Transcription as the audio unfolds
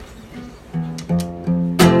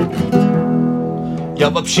Я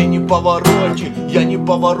вообще не паваротти, я не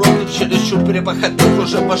паваротти, чересчур перепахотив,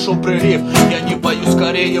 уже пошел прилив. Я не боюсь,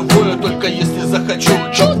 скорее вою, только если захочу.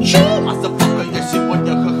 Чу-чу, а запака я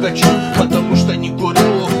сегодня хохочу, потому что не курю,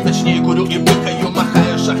 точнее курю и быкаю,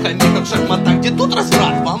 махаю шахами, как в шахматах. Где тут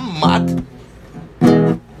разврат, вам мат?